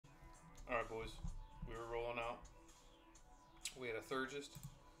Alright, boys. We were rolling out. We had a Thurgist,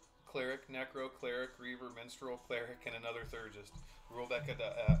 Cleric, Necro, Cleric, Reaver, Minstrel, Cleric, and another Thurgist. We rolled back at the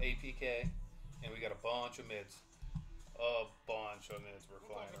APK, and we got a bunch of mids. A bunch of mids were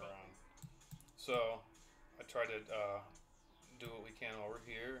flying around. So, I tried to do what we can over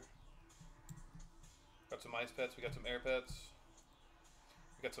here. Got some ice pets, we got some air pets.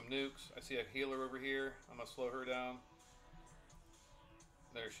 We got some nukes. I see a healer over here. I'm going to slow her down.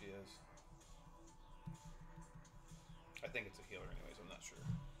 There she is. I think it's a healer anyways, I'm not sure.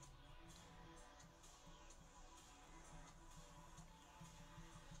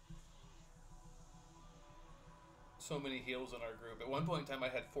 So many heals in our group. At one point in time I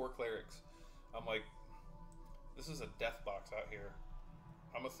had 4 clerics. I'm like, this is a death box out here.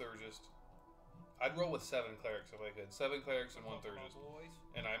 I'm a Thurgist. I'd roll with 7 clerics if I could. 7 clerics and 1 Thurgist.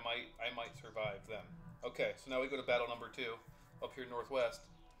 And I might survive them. Okay, so now we go to battle number 2 up here northwest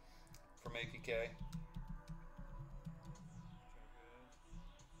from APK.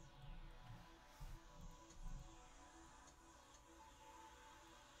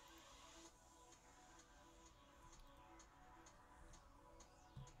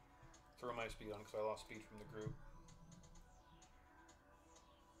 Throw my speed on because I lost speed from the group.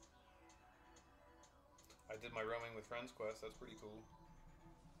 I did my roaming with friends quest. That's pretty cool.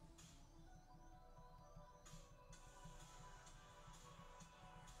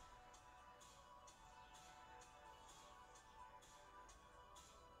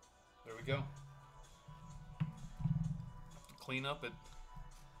 There we go. Clean up at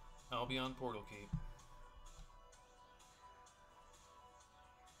Albion Portal Keep.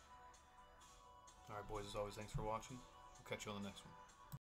 Alright, boys, as always, thanks for watching. We'll catch you on the next one.